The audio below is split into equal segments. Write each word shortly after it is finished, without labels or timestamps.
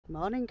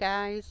Morning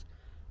guys,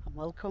 and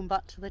welcome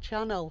back to the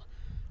channel.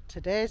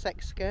 Today's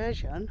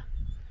excursion,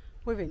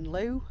 we're in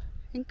Looe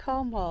in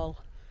Cornwall,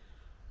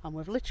 and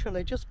we've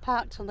literally just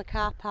parked on the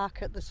car park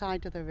at the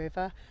side of the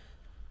river,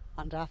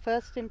 and our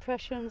first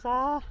impressions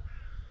are...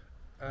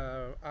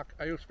 I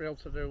used to be able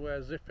to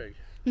do zippy.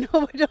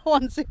 No, we don't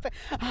want zippy.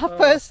 Our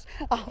this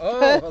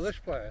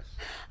place.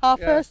 Our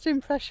first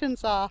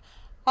impressions are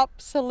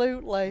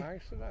absolutely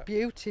nice, isn't it?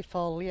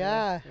 Beautiful,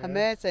 yeah.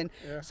 Amazing.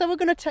 Yeah. So we're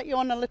going to take you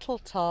on a little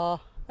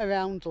tour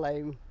around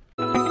Looe.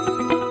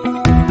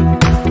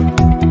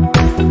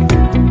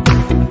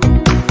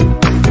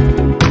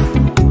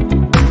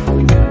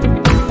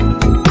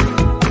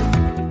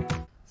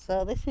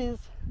 So this is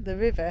the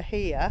river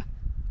here,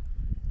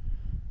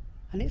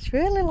 and it's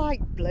really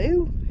like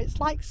blue. It's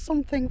like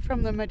something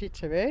from the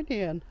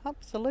Mediterranean.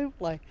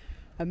 Absolutely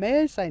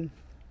amazing.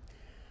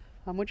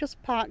 And we're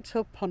just parked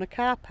up on a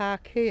car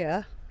park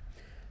here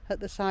at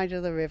the side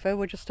of the river.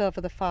 We're just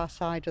over the far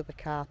side of the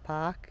car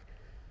park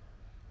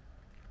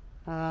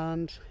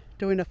and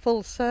doing a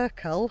full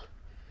circle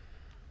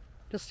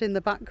just in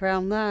the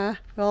background there,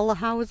 all the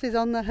houses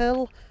on the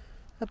hill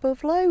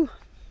above Looe.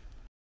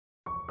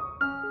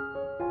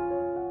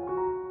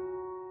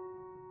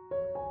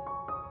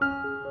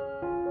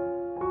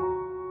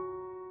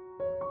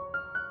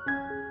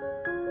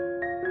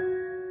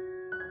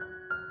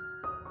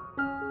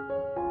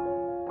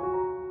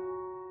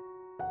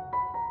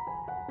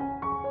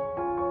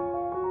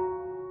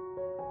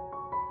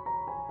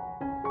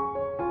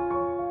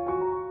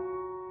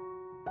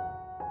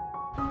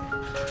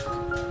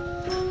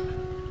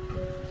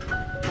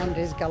 And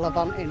he's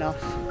gallivanting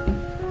off.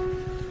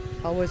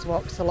 Always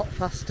walks a lot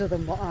faster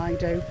than what I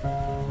do.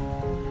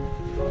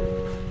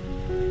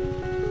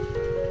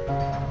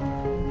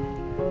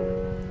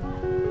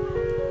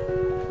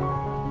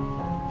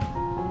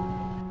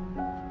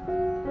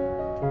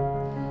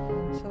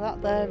 So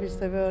that there is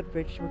the road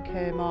bridge we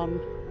came on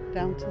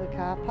down to the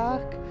car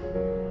park.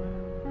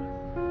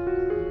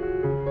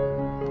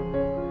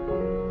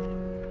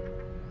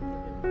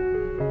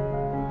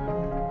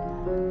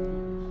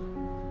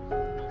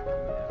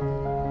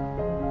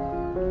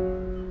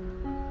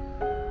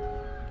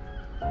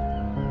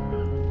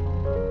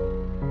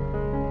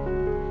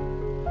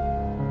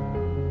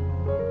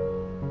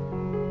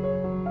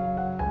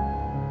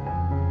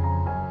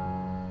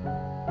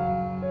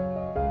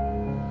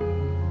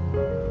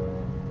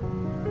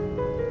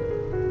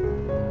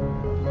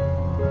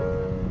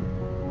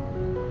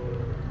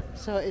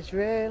 So it's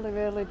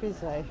really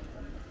busy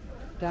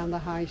down the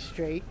high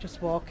street,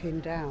 just walking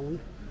down.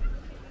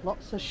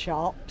 Lots of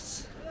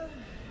shops,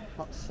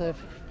 lots of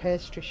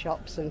pastry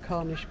shops and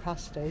Cornish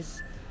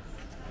pasties.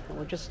 And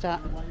we're just at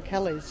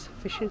Kelly's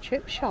fish and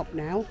chip shop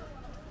now.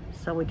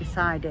 So we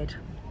decided,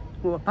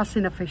 we were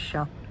passing a fish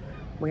shop,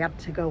 we had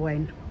to go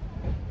in.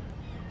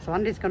 So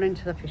Andy's gone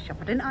into the fish shop.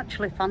 I didn't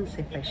actually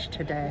fancy fish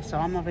today, so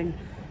I'm having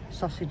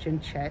sausage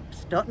and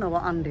chips. Don't know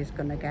what Andy's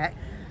gonna get.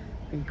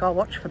 You go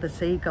watch for the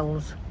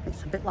seagulls.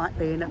 It's a bit like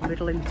being at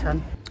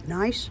Bridlington.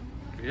 Nice.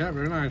 Yeah,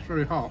 very nice,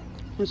 very hot.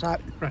 What's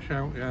that? Fresh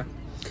out, yeah.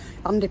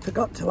 Andy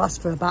forgot to ask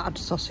for a battered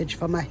sausage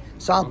for me,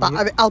 so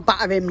I'll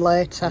batter him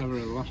later. Never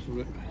really lost of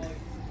it.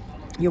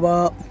 You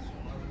won't.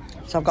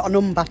 So I've got an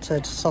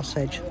unbattered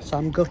sausage, so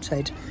I'm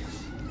gutted.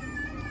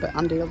 But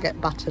Andy will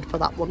get battered for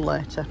that one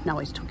later. Now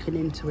he's tucking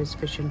into his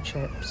fish and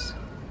chips.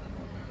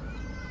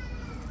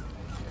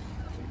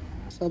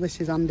 So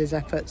this is Andy's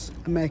efforts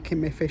at making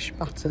me fish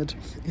battered.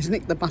 He's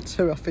nicked the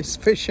batter off his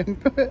fish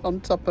and put it on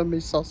top of my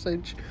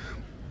sausage.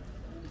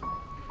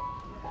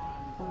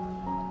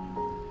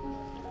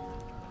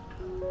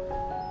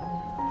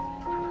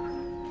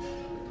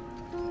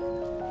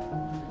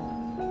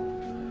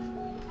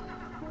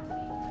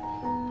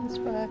 That's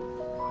fair.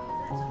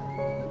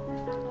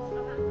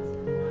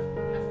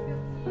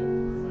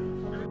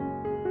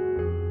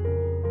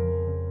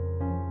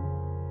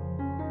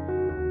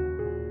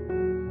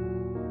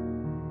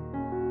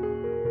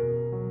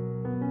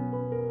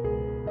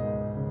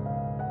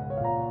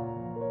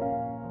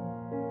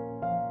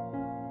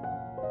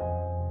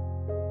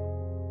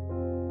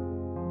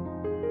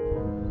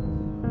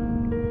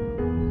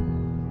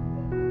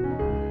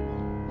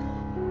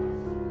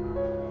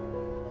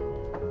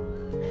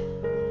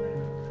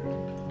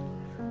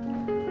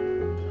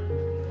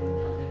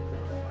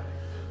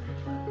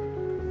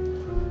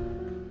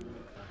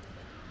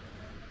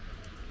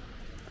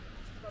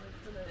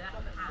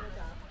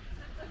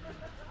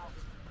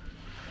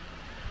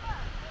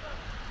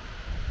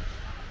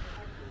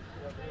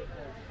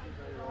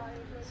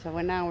 So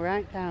we're now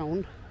right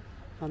down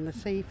on the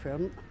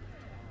seafront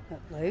at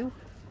Looe.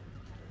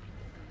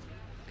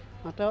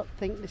 I don't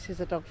think this is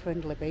a dog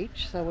friendly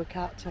beach, so we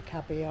can't take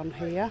Abby on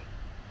here.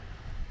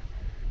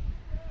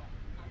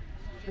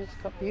 It's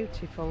got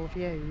beautiful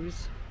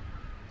views.